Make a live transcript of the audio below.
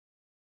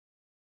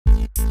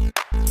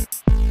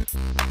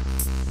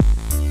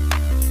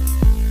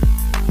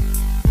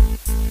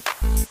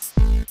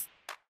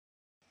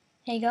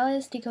Hey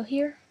guys, Dico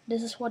here.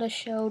 This is what I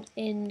showed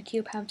in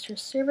cubehamsters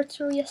server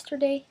tour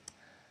yesterday,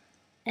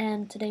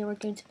 and today we're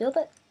going to build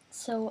it.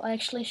 So I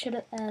actually showed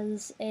it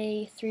as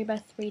a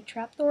 3x3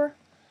 trapdoor,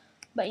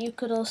 but you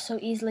could also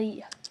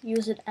easily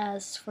use it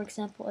as, for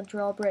example, a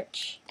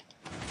drawbridge,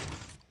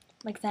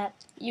 like that.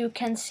 You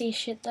can see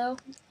shit though,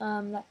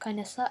 that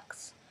kinda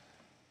sucks,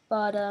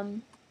 but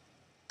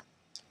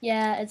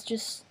yeah, it's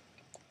just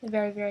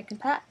very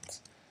compact.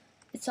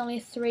 It's only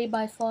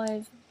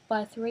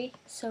 3x5x3,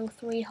 so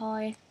 3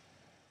 high,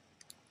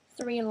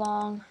 3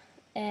 long,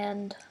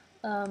 and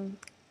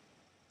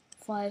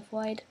 5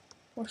 wide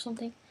or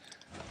something,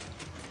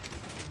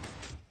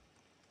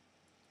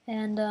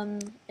 and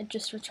it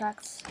just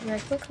retracts very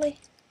quickly.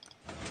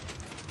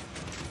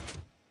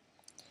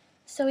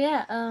 So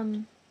yeah,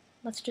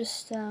 let's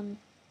just build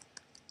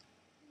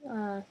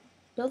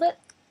it,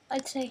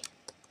 I'd say.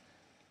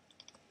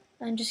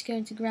 I'm just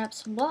going to grab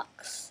some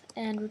blocks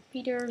and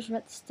repeaters,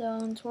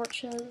 redstone,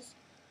 torches,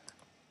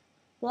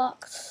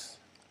 blocks,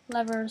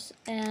 levers,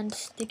 and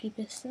sticky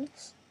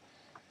pistons.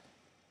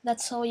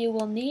 That's all you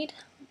will need.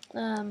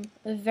 A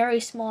very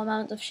small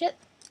amount of shit,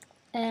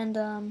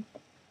 and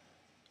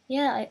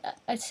yeah,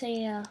 I'd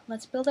say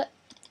let's build it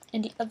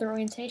in the other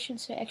orientation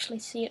so you actually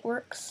see it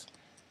works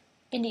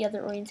in the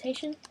other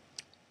orientation.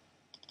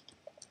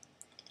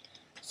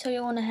 So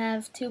you want to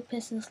have 2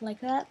 pistons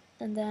like that,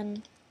 and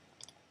then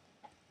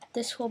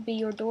this will be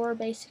your door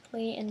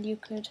basically, and you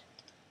could,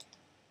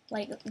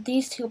 like,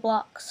 these 2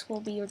 blocks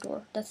will be your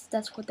door.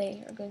 That's what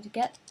they are going to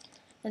get.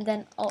 And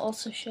then I'll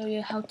also show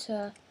you how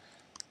to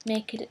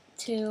make it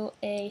to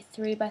a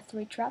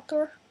 3x3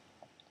 trapdoor.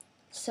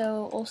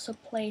 So also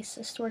place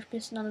a storage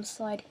piston on the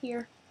side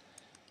here,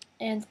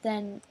 and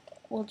then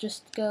we'll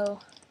just go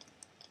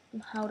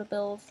on how to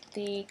build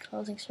the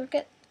closing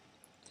circuit.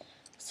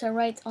 So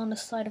right on the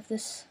side of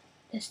this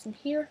piston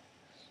here,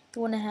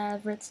 you want to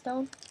have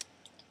redstone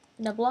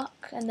in a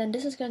block, and then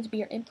this is going to be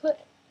your input,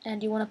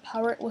 and you want to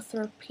power it with the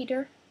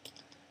repeater.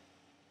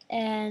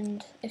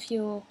 And if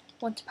you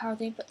want to power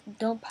the input,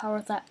 don't power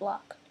that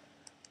block,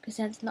 because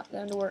then it's not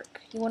going to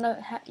work. You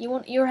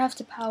have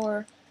to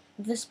power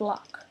this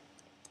block,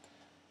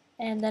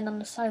 and then on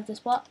the side of this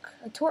block,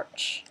 a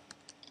torch.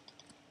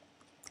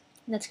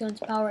 And that's going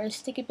to power a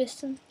sticky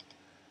piston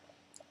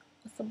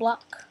with the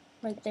block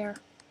right there.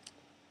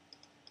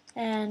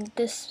 And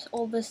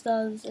all this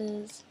does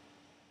is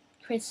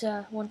creates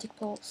a 1-tick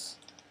pulse,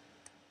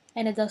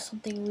 and it does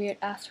something weird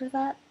after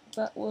that,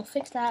 but we'll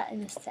fix that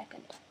in a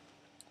second.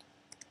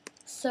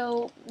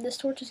 So this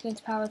torch is going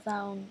to power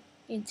down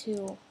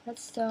into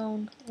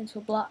redstone, into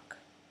a block,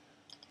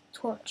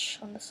 torch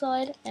on the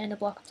side, and a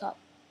block on top.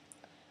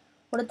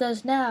 What it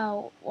does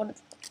now,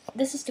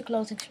 this is the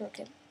closing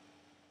circuit.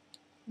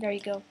 There you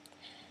go.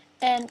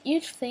 And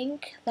you'd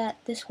think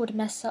that this would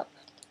mess up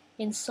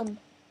in some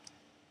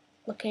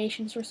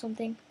locations or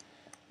something,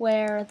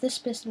 where this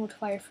piston would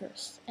fire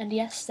first. And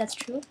yes, that's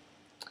true.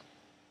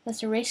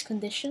 That's a race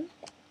condition.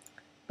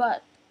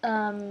 But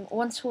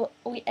once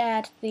we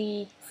add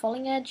the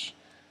falling edge,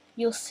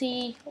 you'll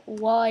see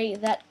why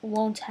that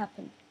won't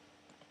happen.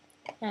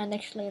 And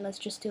actually, let's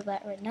just do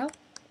that right now.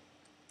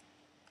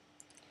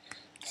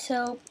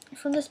 So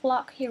from this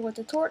block here with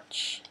the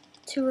torch,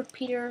 2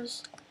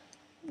 repeaters,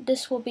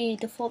 this will be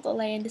default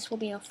delay and this will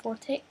be on 4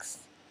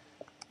 ticks.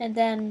 And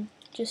then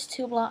just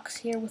 2 blocks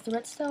here with the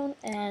redstone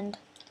and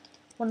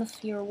one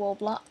of your wall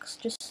blocks.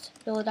 Just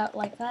fill it out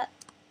like that.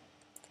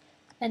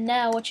 And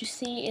now what you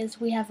see is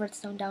we have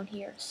redstone down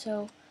here.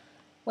 So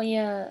when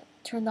you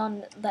turn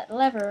on that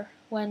lever,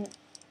 then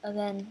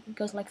it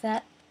goes like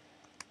that.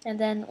 And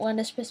then when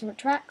this piston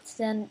retracts,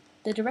 then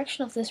the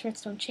direction of this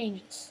redstone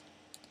changes.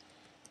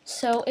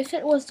 So if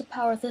it was to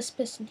power this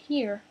piston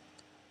here,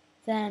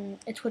 then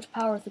it would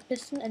power the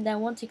piston, and then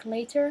 1 tick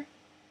later,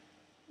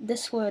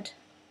 this would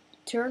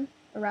turn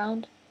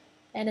around,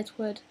 and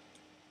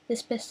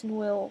this piston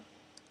will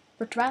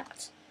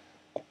retract,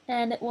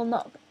 and it will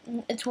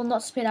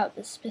not spit out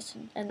this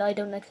piston. And I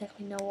don't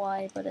exactly know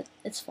why, but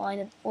it's fine.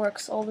 It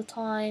works all the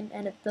time,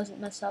 and it doesn't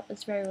mess up.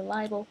 It's very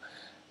reliable.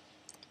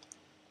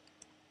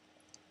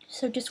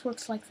 So it just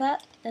works like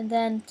that. And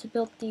then to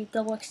build the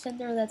double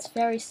extender, that's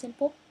very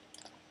simple.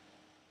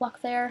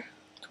 Block there,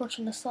 torch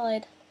on the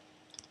side,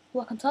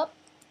 block on top.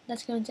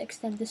 That's going to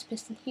extend this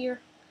piston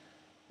here,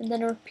 and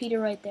then a repeater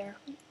right there.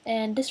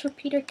 And this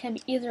repeater can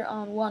be either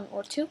on 1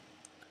 or 2,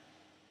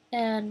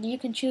 and you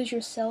can choose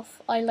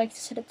yourself. I like to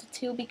set it to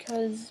 2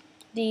 because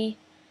the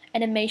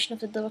animation of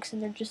the double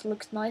extender just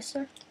looks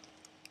nicer.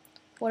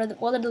 What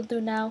it'll do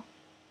now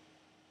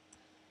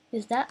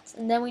is that,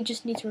 and then we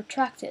just need to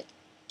retract it.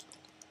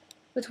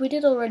 But we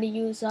did already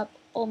use up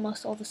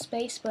almost all the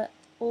space, but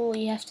all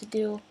you have to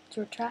do to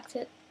retract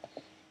it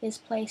is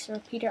place a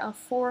repeater on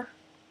 4,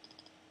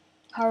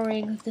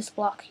 powering this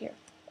block here.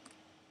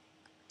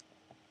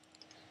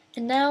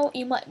 And now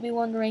you might be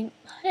wondering,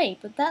 hey,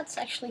 but that's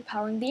actually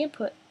powering the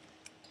input.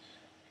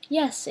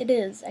 Yes, it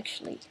is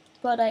actually,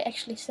 but I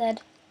actually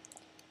said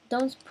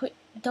don't put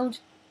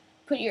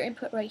your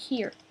input right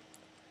here.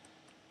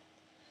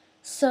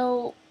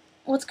 So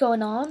what's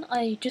going on,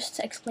 I just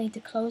explained the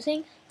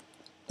closing,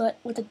 but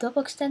with the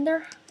double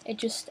extender, it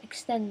just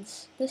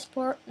extends this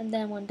port, and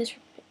then when this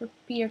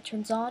repeater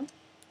turns on,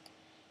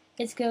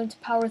 it's going to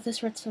power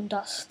this redstone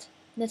dust,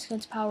 and it's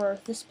going to power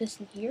this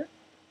piston here.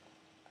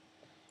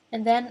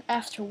 And then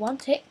after one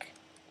tick,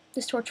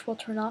 this torch will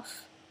turn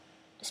off,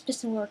 this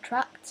piston will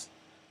retract,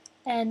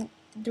 and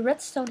the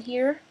redstone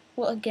here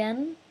will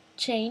again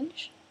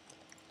change,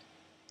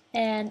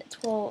 and it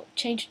will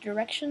change the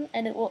direction,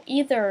 and it will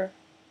either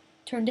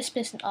turn this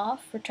piston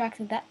off,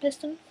 retracting that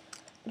piston,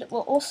 but it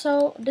will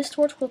also, this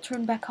torch will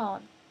turn back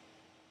on.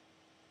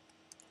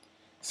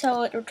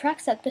 So it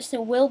retracts that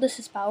piston while this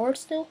is powered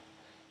still,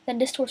 then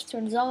this torch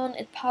turns on,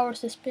 it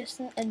powers this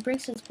piston and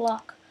brings this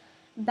block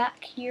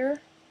back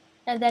here,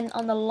 and then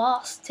on the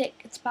last tick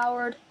it's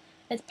powered,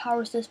 it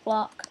powers this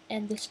block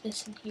and this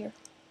piston here,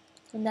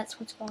 and that's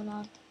what's going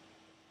on.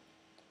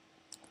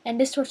 And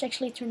this torch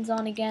actually turns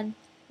on again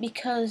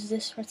because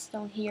this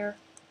redstone here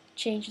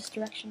changes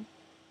direction.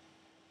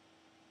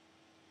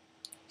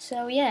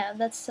 So yeah,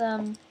 that's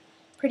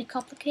pretty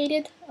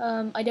complicated.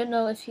 I don't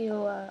know if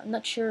you, I'm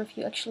not sure if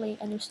you actually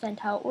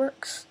understand how it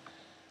works,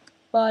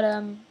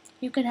 but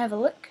you can have a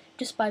look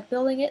just by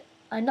building it.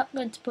 I'm not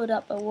going to put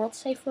up a world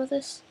save for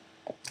this,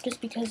 just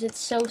because it's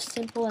so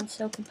simple and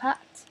so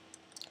compact,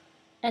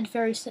 and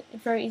very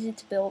easy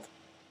to build.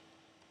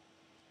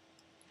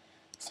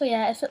 So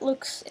yeah,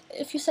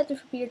 if you set the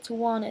repeater to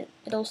 1,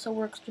 it also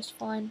works just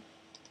fine.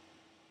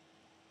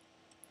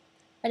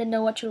 I don't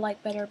know what you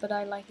like better, but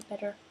I like it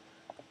better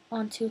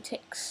on 2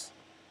 ticks.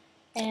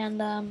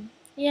 And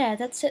yeah,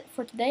 that's it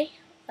for today.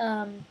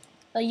 A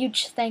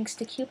huge thanks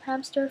to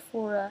cubehamster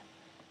for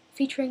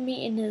featuring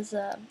me in his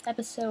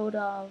episode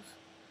of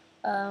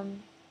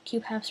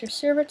cubehamster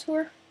server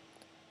tour.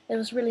 It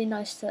was really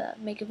nice to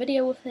make a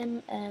video with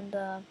him, and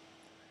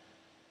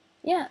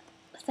yeah,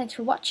 thanks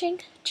for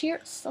watching.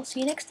 Cheers, I'll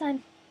see you next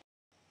time.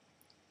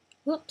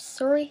 Whoops,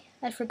 sorry,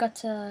 I forgot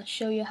to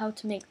show you how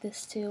to make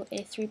this to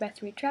a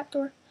 3x3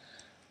 trapdoor.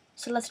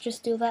 So let's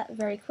just do that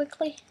very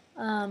quickly.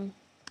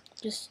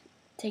 Just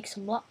take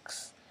some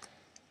blocks,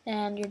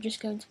 and you're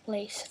just going to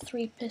place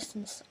 3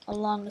 pistons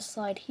along the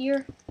side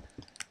here,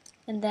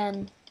 and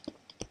then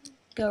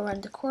go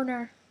around the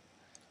corner,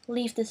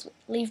 leave this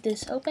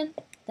open,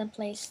 then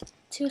place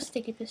 2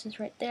 sticky pistons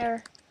right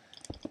there,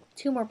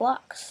 2 more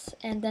blocks,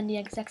 and then the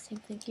exact same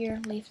thing here,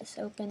 leave this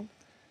open,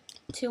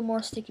 2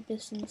 more sticky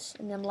pistons,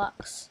 and then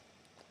blocks.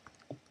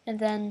 And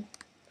then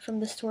from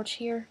this torch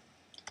here,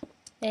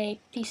 a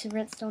piece of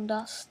redstone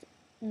dust,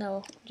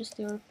 no, just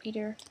the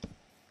repeater,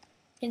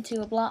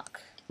 into a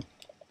block,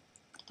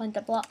 find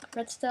the block,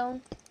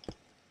 redstone,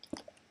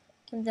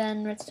 and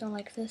then redstone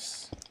like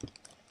this,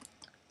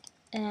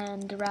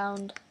 and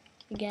around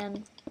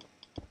again,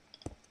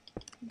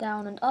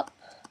 down and up,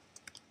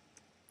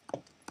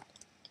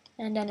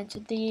 and then into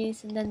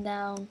these, and then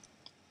down,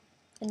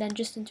 and then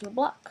just into a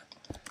block,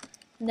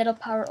 and that'll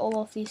power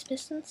all of these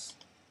pistons.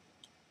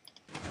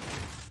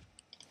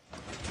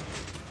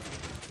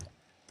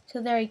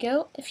 So there you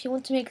go. If you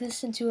want to make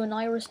this into an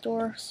iris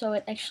door, so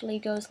it actually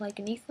goes like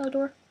an ethno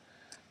door,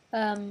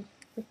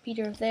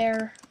 repeater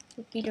there,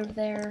 repeater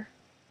there,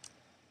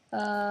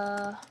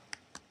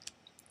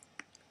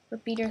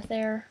 repeater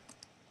there,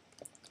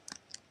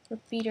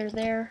 repeater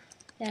there,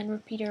 and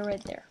repeater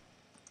right there.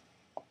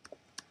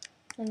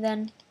 And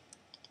then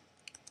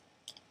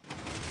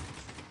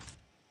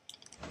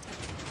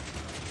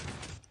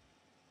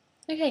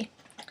okay,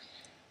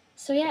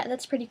 so yeah,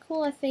 that's pretty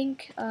cool, I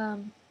think.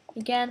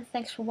 Again,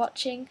 thanks for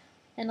watching,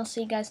 and I'll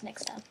see you guys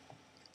next time.